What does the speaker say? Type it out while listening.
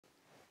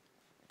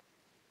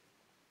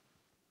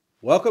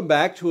Welcome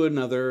back to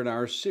another in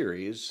our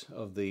series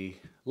of the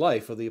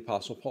life of the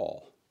Apostle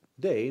Paul,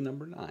 day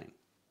number 9.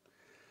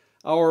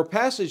 Our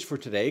passage for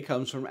today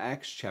comes from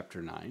Acts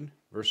chapter 9,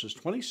 verses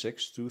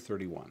 26 through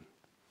 31.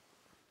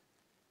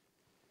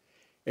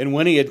 And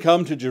when he had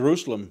come to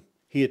Jerusalem,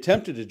 he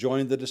attempted to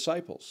join the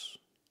disciples,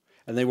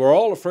 and they were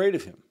all afraid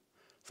of him,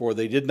 for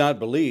they did not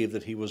believe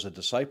that he was a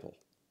disciple.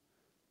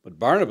 But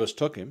Barnabas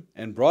took him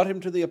and brought him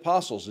to the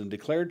apostles and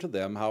declared to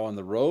them how on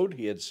the road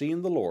he had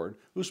seen the Lord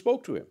who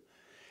spoke to him,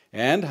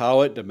 and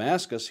how at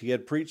Damascus he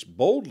had preached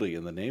boldly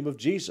in the name of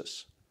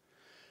Jesus.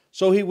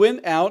 So he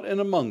went out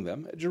and among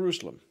them at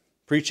Jerusalem,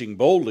 preaching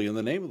boldly in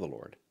the name of the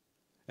Lord.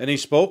 And he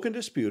spoke and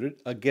disputed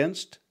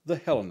against the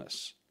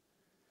Hellenists.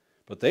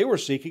 But they were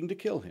seeking to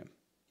kill him.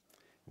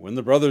 When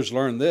the brothers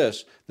learned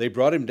this, they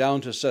brought him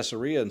down to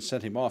Caesarea and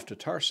sent him off to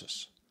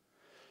Tarsus.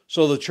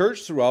 So the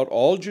church throughout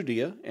all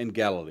Judea and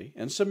Galilee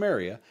and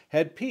Samaria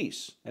had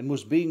peace and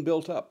was being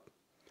built up.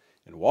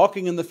 And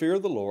walking in the fear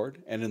of the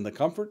Lord and in the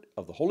comfort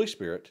of the Holy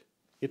Spirit,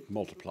 it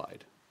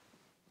multiplied.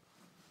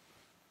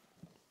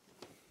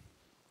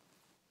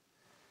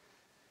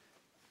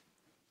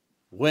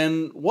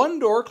 When one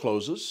door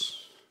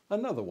closes,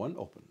 another one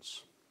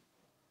opens.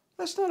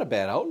 That's not a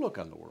bad outlook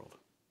on the world,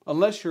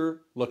 unless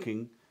you're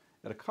looking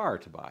at a car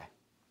to buy.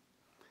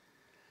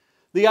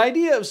 The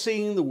idea of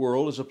seeing the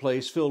world as a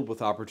place filled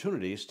with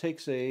opportunities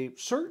takes a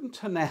certain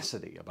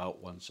tenacity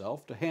about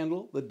oneself to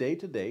handle the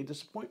day-to-day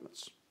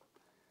disappointments.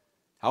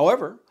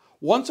 However,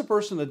 once a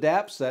person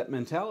adapts that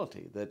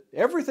mentality that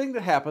everything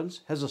that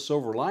happens has a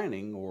silver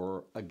lining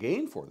or a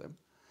gain for them,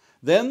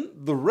 then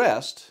the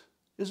rest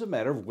is a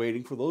matter of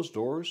waiting for those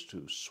doors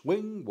to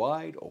swing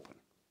wide open.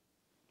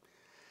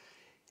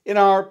 In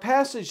our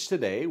passage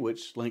today,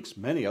 which links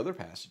many other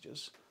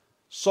passages,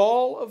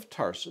 Saul of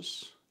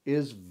Tarsus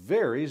is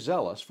very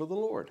zealous for the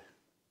Lord.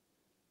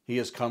 He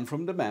has come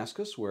from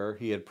Damascus, where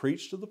he had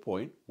preached to the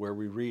point where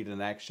we read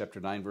in Acts chapter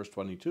 9, verse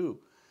 22.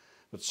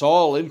 But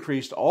Saul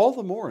increased all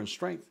the more in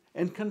strength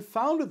and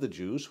confounded the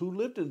Jews who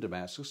lived in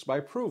Damascus by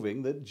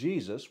proving that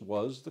Jesus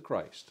was the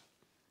Christ.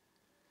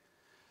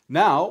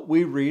 Now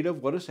we read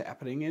of what is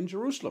happening in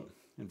Jerusalem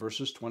in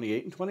verses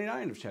 28 and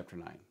 29 of chapter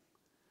 9.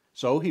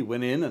 So he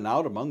went in and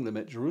out among them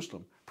at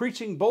Jerusalem,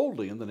 preaching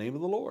boldly in the name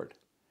of the Lord.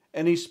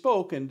 And he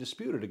spoke and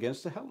disputed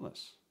against the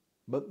Hellenists,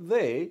 but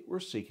they were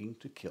seeking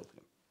to kill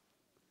him.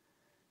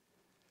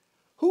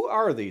 Who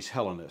are these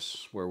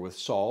Hellenists wherewith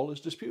Saul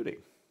is disputing?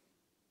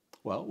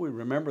 Well, we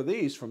remember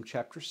these from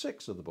chapter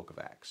 6 of the book of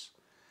Acts,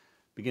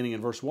 beginning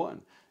in verse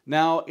 1.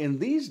 Now, in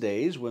these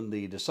days, when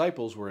the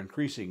disciples were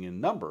increasing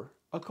in number,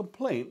 a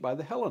complaint by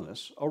the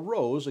Hellenists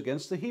arose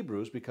against the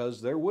Hebrews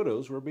because their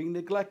widows were being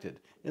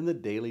neglected in the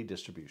daily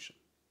distribution.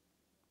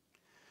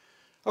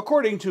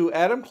 According to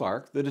Adam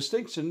Clarke, the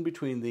distinction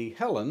between the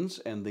Hellenes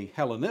and the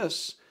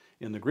Hellenists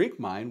in the Greek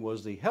mind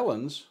was the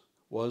Hellenes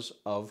was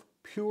of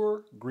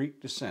pure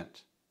Greek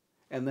descent,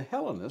 and the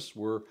Hellenists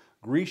were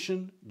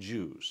Grecian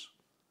Jews.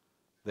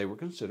 They were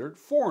considered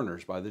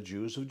foreigners by the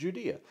Jews of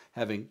Judea,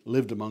 having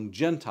lived among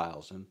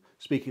Gentiles and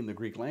speaking the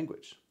Greek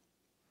language.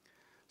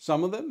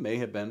 Some of them may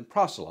have been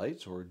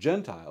proselytes or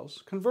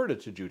Gentiles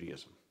converted to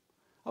Judaism,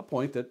 a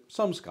point that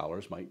some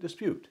scholars might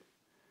dispute.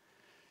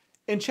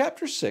 In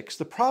chapter 6,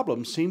 the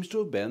problem seems to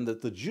have been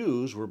that the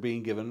Jews were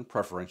being given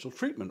preferential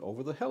treatment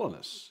over the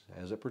Hellenists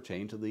as it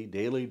pertained to the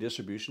daily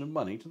distribution of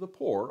money to the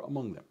poor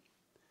among them.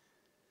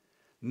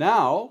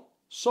 Now,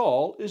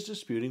 Saul is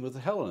disputing with the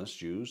Hellenist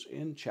Jews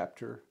in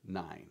chapter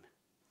 9.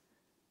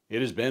 It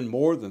has been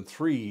more than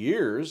 3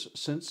 years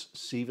since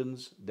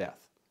Stephen's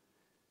death.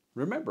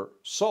 Remember,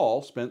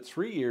 Saul spent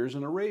 3 years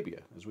in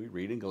Arabia, as we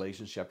read in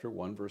Galatians chapter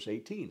 1, verse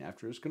 18,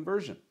 after his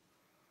conversion.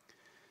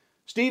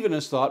 Stephen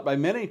is thought by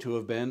many to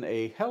have been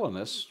a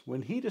Hellenist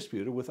when he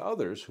disputed with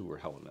others who were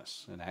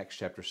Hellenists. In Acts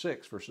chapter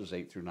 6, verses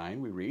 8 through 9,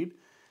 we read,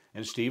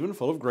 And Stephen,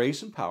 full of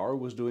grace and power,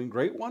 was doing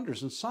great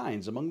wonders and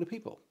signs among the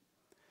people.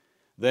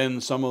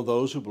 Then some of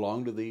those who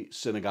belonged to the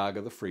synagogue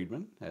of the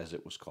freedmen, as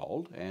it was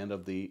called, and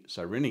of the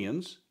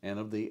Cyrenians, and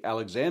of the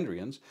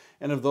Alexandrians,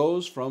 and of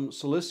those from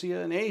Cilicia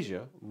and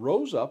Asia,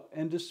 rose up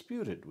and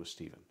disputed with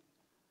Stephen.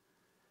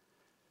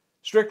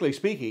 Strictly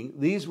speaking,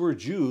 these were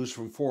Jews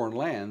from foreign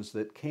lands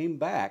that came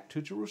back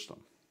to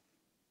Jerusalem.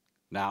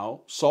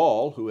 Now,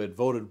 Saul, who had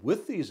voted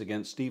with these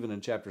against Stephen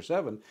in chapter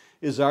 7,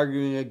 is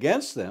arguing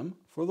against them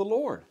for the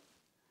Lord.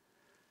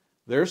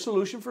 Their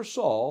solution for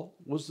Saul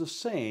was the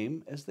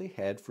same as they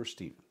had for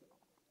Stephen.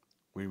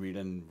 We read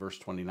in verse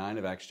 29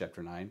 of Acts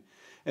chapter 9,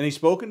 And he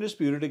spoke and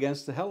disputed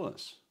against the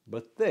Hellenists,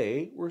 but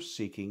they were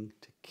seeking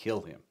to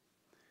kill him.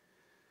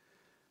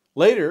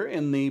 Later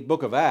in the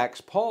book of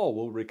Acts, Paul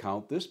will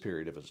recount this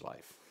period of his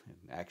life,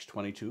 in Acts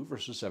 22,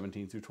 verses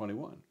 17 through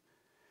 21.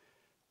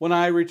 When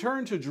I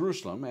returned to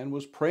Jerusalem and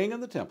was praying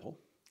in the temple,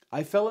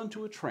 I fell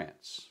into a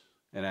trance,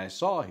 and I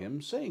saw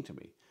him saying to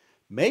me,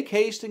 Make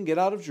haste and get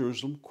out of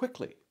Jerusalem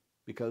quickly,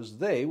 because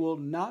they will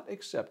not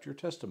accept your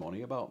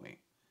testimony about me.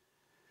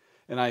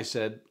 And I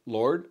said,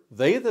 Lord,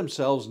 they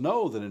themselves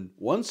know that in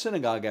one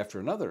synagogue after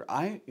another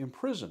I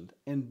imprisoned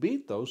and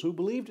beat those who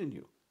believed in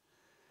you.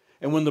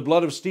 And when the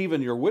blood of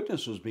Stephen, your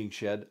witness, was being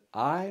shed,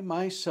 I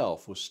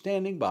myself was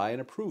standing by and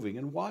approving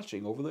and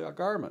watching over the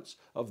garments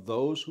of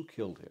those who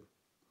killed him.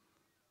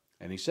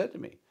 And he said to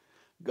me,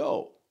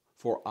 Go,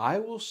 for I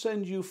will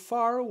send you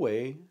far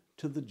away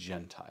to the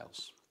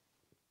Gentiles.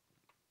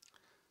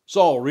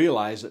 Saul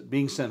realized that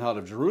being sent out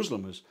of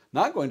Jerusalem was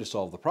not going to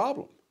solve the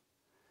problem.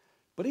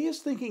 But he is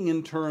thinking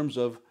in terms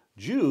of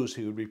Jews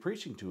he would be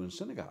preaching to in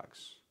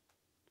synagogues.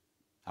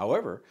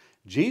 However,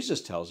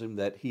 Jesus tells him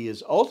that he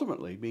is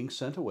ultimately being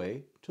sent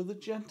away to the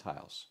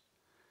Gentiles,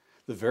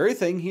 the very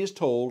thing he is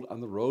told on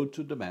the road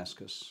to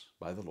Damascus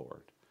by the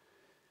Lord.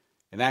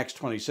 In Acts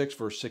 26,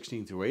 verse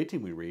 16 through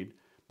 18, we read,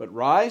 But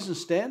rise and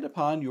stand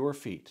upon your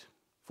feet,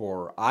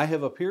 for I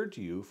have appeared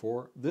to you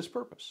for this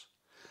purpose,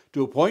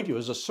 to appoint you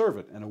as a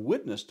servant and a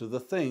witness to the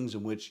things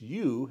in which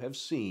you have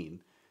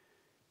seen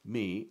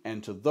me,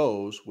 and to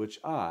those which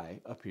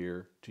I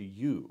appear to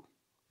you,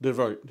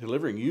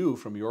 delivering you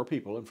from your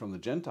people and from the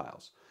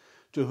Gentiles,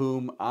 to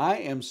whom I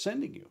am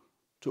sending you,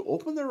 to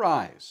open their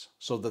eyes,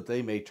 so that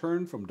they may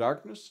turn from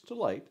darkness to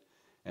light,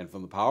 and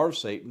from the power of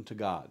Satan to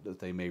God, that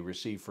they may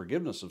receive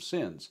forgiveness of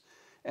sins,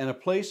 and a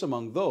place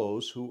among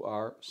those who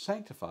are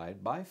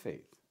sanctified by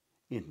faith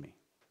in me.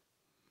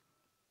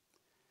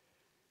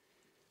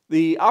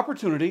 The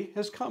opportunity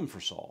has come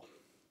for Saul.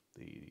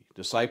 The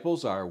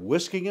disciples are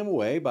whisking him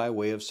away by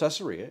way of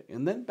Caesarea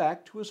and then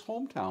back to his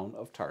hometown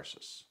of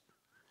Tarsus.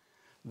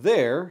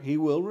 There he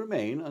will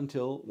remain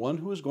until one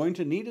who is going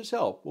to need his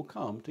help will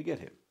come to get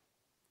him.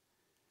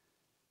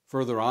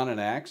 Further on in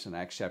Acts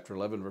chapter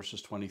 11,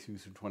 verses 23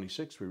 through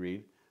 26, we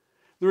read,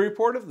 The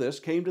report of this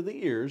came to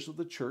the ears of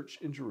the church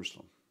in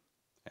Jerusalem,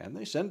 and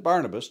they sent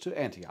Barnabas to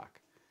Antioch.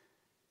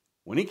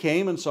 When he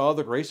came and saw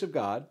the grace of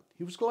God,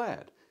 he was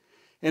glad,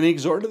 and he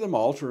exhorted them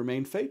all to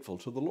remain faithful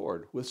to the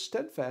Lord with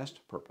steadfast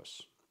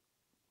purpose.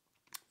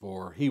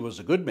 For he was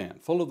a good man,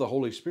 full of the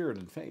Holy Spirit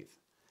and faith.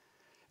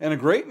 And a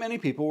great many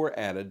people were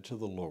added to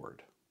the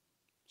Lord.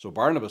 So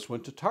Barnabas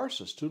went to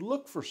Tarsus to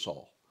look for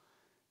Saul.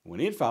 When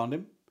he had found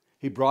him,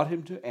 he brought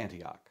him to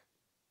Antioch.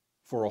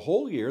 For a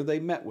whole year they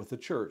met with the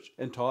church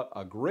and taught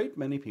a great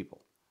many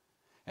people.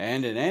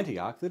 And in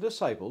Antioch the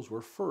disciples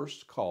were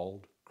first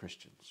called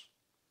Christians.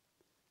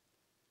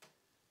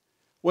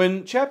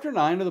 When chapter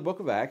 9 of the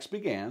book of Acts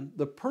began,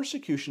 the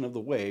persecution of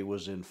the way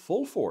was in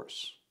full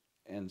force,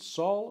 and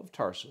Saul of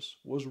Tarsus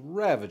was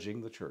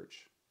ravaging the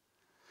church.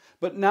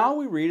 But now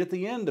we read at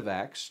the end of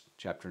Acts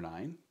chapter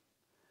 9,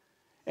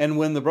 And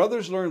when the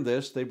brothers learned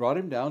this, they brought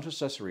him down to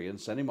Caesarea and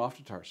sent him off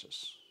to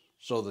Tarsus.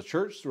 So the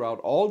church throughout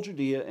all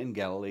Judea and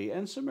Galilee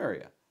and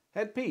Samaria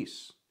had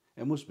peace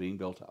and was being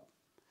built up.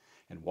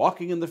 And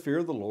walking in the fear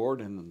of the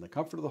Lord and in the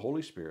comfort of the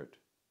Holy Spirit,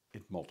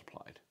 it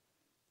multiplied.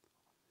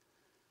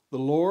 The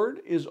Lord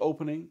is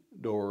opening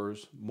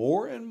doors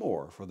more and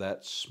more for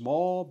that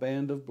small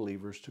band of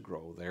believers to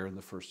grow there in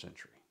the first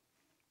century.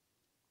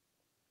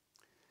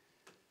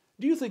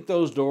 Do you think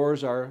those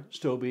doors are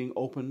still being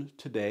opened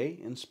today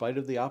in spite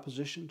of the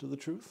opposition to the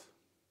truth?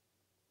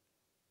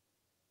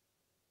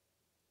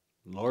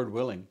 Lord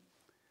willing,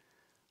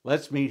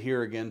 let's meet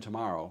here again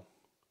tomorrow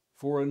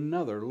for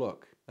another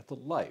look at the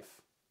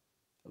life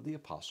of the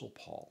Apostle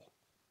Paul.